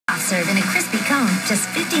serve in a crispy cone, just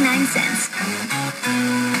 59 cents.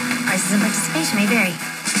 Prices and participation may vary.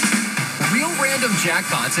 Real random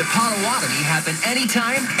jackpots at Potawatomi happen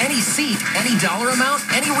anytime, any seat, any dollar amount,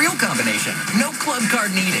 any real combination. No club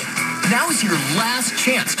card needed. Now is your last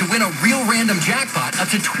chance to win a real random jackpot up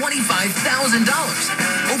to $25,000.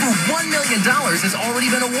 Over $1 million has already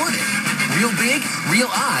been awarded. Real big, real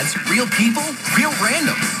odds, real people, real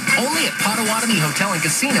random. Only at Potawatomi Hotel and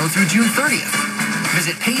Casino through June 30th.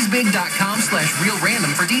 Visit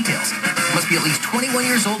paysbig.com/realrandom for details. Must be at least 21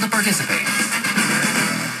 years old to participate.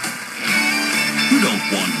 You don't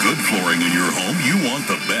want good flooring in your home, you want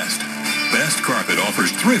the best. Best Carpet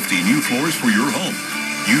offers thrifty new floors for your home.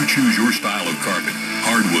 You choose your style of carpet,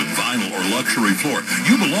 hardwood, vinyl, or luxury floor.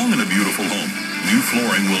 You belong in a beautiful home. New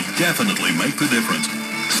flooring will definitely make the difference.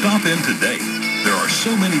 Stop in today. There are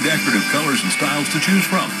so many decorative colors and styles to choose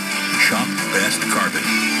from. Shop Best Carpet.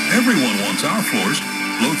 Everyone wants our floors.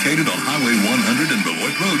 Located on Highway 100 and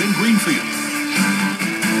Beloit Road in Greenfield.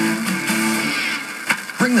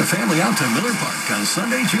 Bring the family out to Miller Park on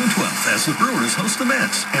Sunday, June 12th as the Brewers host the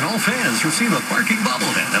Mets. And all fans receive a barking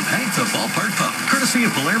bobblehead of Hank the Ballpark Pup, courtesy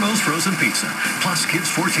of Palermo's Frozen Pizza. Plus, kids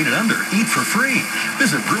 14 and under eat for free.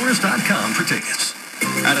 Visit Brewers.com for tickets.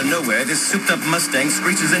 Out of nowhere, this souped-up Mustang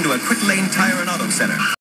screeches into a quick-lane tire and auto center.